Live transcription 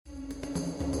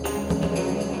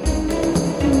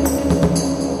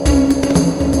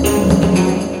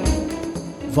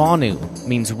Vonu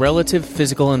means relative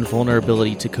physical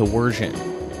invulnerability to coercion.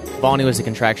 Vonu is a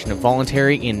contraction of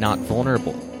voluntary and not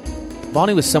vulnerable.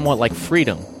 Vonu is somewhat like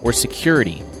freedom or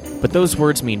security, but those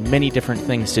words mean many different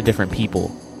things to different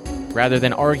people. Rather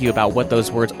than argue about what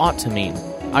those words ought to mean,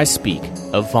 I speak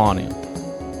of Vonu.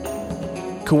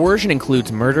 Coercion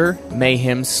includes murder,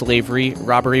 mayhem, slavery,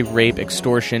 robbery, rape,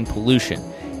 extortion, pollution,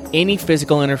 any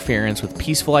physical interference with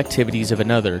peaceful activities of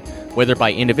another, whether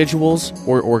by individuals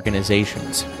or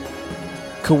organizations.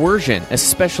 Coercion,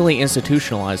 especially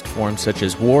institutionalized forms such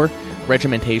as war,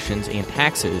 regimentations, and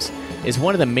taxes, is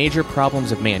one of the major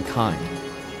problems of mankind.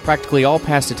 Practically all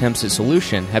past attempts at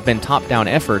solution have been top-down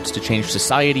efforts to change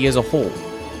society as a whole.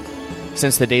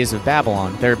 Since the days of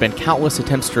Babylon, there have been countless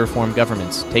attempts to reform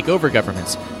governments, take over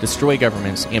governments, destroy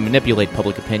governments, and manipulate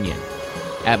public opinion.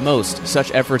 At most, such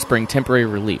efforts bring temporary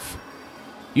relief.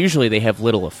 Usually they have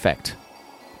little effect.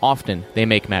 Often, they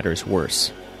make matters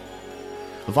worse.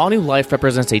 VonuLife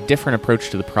represents a different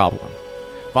approach to the problem.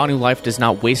 VonuLife does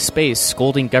not waste space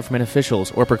scolding government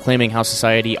officials or proclaiming how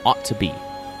society ought to be.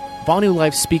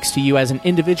 VonuLife speaks to you as an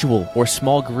individual or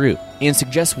small group and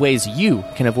suggests ways you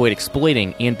can avoid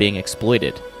exploiting and being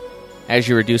exploited. As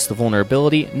you reduce the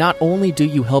vulnerability, not only do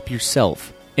you help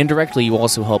yourself, indirectly you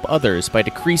also help others by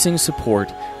decreasing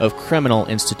support of criminal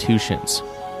institutions.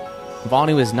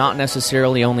 Vonu is not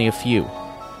necessarily only a few.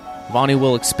 Vonu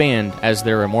will expand as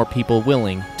there are more people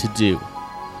willing to do.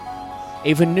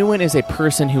 A Vonuan is a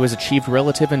person who has achieved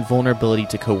relative invulnerability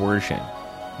to coercion.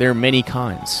 There are many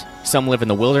kinds. Some live in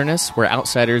the wilderness, where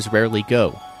outsiders rarely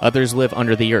go. Others live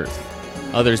under the earth.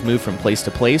 Others move from place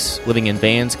to place, living in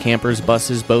vans, campers,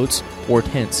 buses, boats, or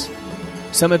tents.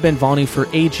 Some have been Vonu for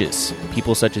ages,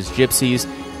 people such as gypsies,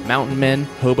 mountain men,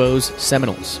 hobos,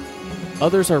 Seminoles.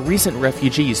 Others are recent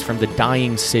refugees from the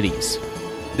dying cities.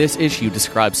 This issue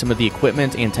describes some of the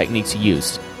equipment and techniques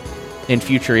used. In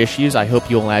future issues, I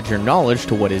hope you'll add your knowledge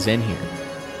to what is in here.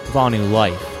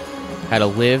 VonuLife. How to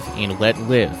live and let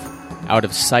live, out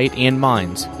of sight and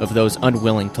minds of those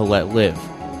unwilling to let live,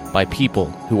 by people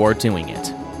who are doing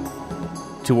it.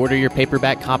 To order your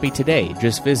paperback copy today,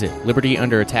 just visit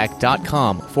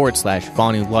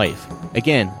libertyunderattack.com/VonuLife.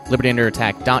 Again,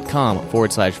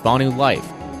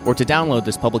 libertyunderattack.com/VonuLife. Or to download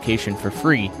this publication for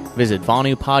free, visit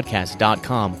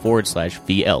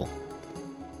VonuPodcast.com/VL.